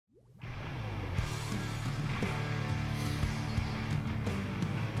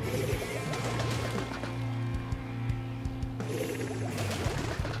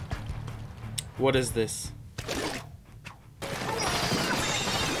What is this?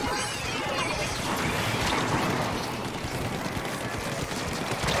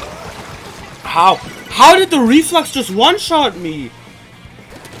 How? How did the reflux just one-shot me?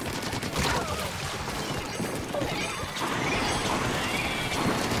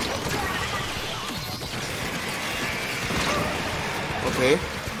 Okay.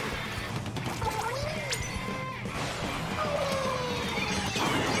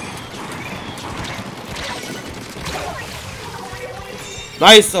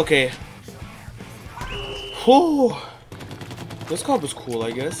 Nice, okay. Whew. This comp is cool,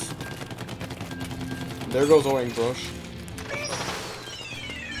 I guess. There goes Orange Brush.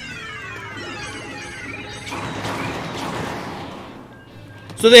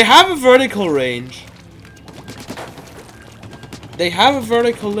 So they have a vertical range. They have a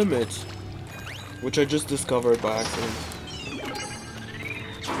vertical limit, which I just discovered by accident.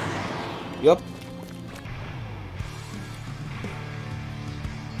 Yup.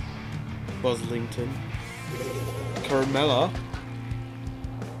 Buzzlington. Carmella.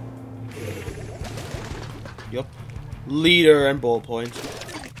 Yup. Leader and ballpoint.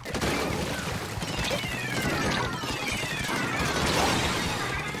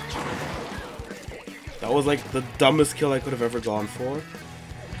 That was like the dumbest kill I could have ever gone for.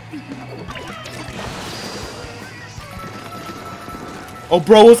 Oh,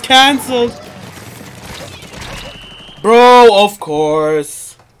 bro was cancelled! Bro, of course.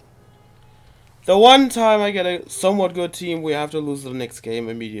 The one time I get a somewhat good team, we have to lose the next game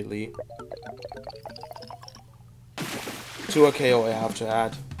immediately. To a KO I have to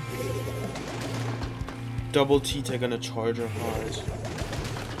add. Double T-Tech and a Charger Heart.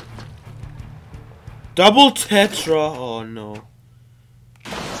 Double Tetra! Oh no.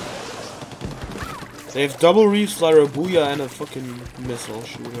 They have double Reef Slider, Booyah, and a fucking missile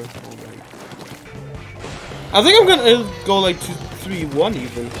shooter. Oh my. I think I'm gonna go like 2-3-1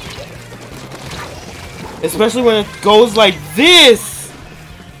 even. Especially when it goes like this!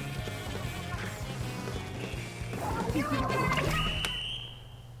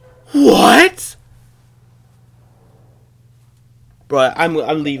 What? Bro,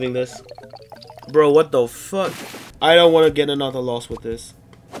 I'm leaving this. Bro, what the fuck? I don't want to get another loss with this.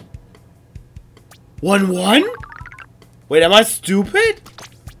 1-1? Wait, am I stupid?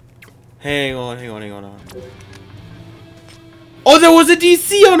 Hang on. Oh, there was a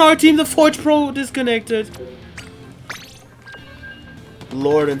DC on our team. The Forge Pro disconnected.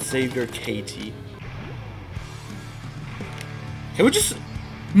 Lord and Savior KT. Can we just...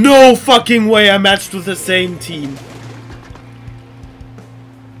 No fucking way I matched with the same team.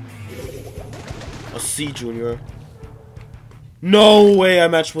 A C Junior. No way I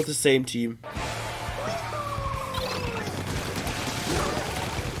matched with the same team.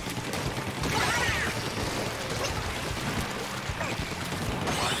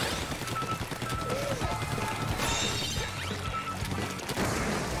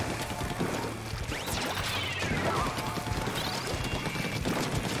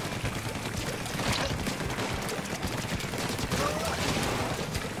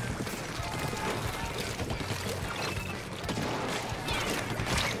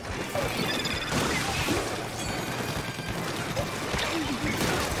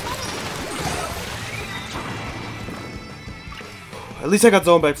 At least I got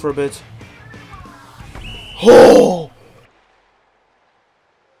zone back for a bit. Oh!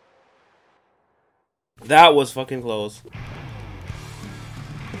 That was fucking close.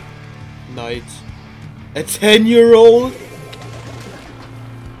 Knight. A 10-year-old?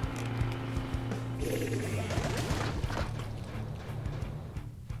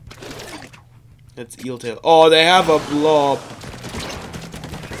 It's Eeltail. Oh, they have a blob.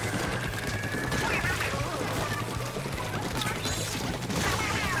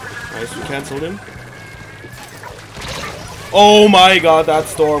 Nice, we cancelled him. Oh my god, that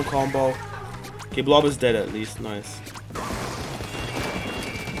storm combo. Okay, blob is dead at least. Nice.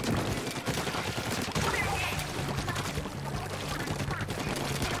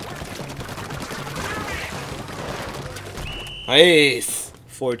 Nice.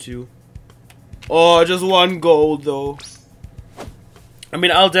 4-2. Oh, just one gold though. I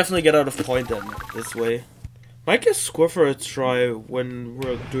mean, I'll definitely get out of point then this way. Might give Squiffer a try when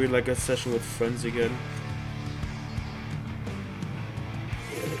we're doing like a session with friends again.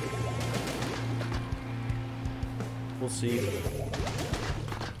 We'll see.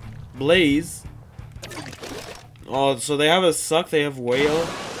 Blaze. Oh, so they have a Suck, they have Whale,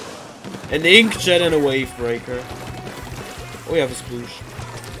 an Inkjet, and a Wave Breaker. Oh, we have a Sploosh.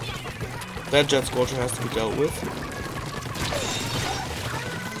 That Jet Scorcher has to be dealt with.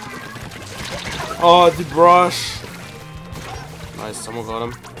 Oh, the brush. Nice, someone got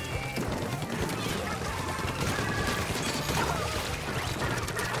him.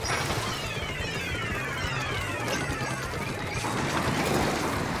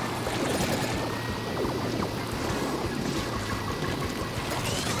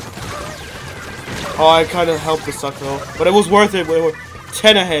 Oh, I kind of helped the suck though, but it was worth it.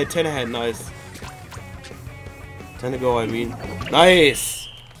 10 ahead, nice. 10 to go, I mean. Nice!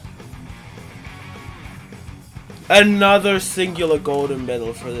 Another singular golden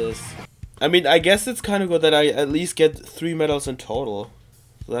medal for this. I mean, I guess it's kind of good that I at least get 3 medals in total.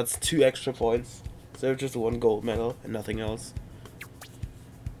 So that's 2 extra points. Instead of just 1 gold medal and nothing else.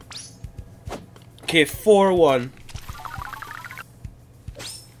 Okay, 4-1.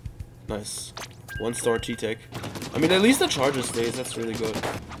 Nice. 1-star T-Tech. I mean, at least the charger stays. That's really good.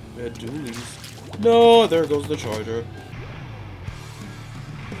 We had dualies. No, there goes the charger.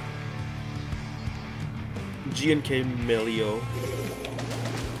 G&K Melio.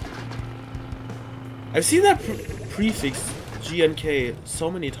 I've seen that prefix G&K so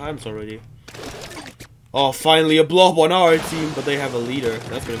many times already. Oh, finally a blob on our team, but they have a leader.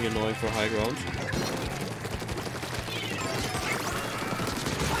 That's gonna be annoying for high ground.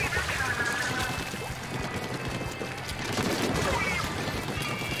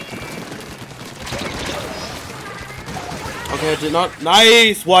 Okay, I did not.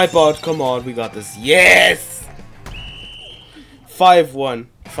 Nice wipeout. Come on, we got this. Yes. 5-1.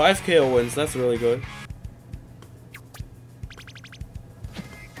 5 KO wins. That's really good.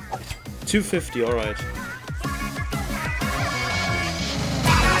 250. All right.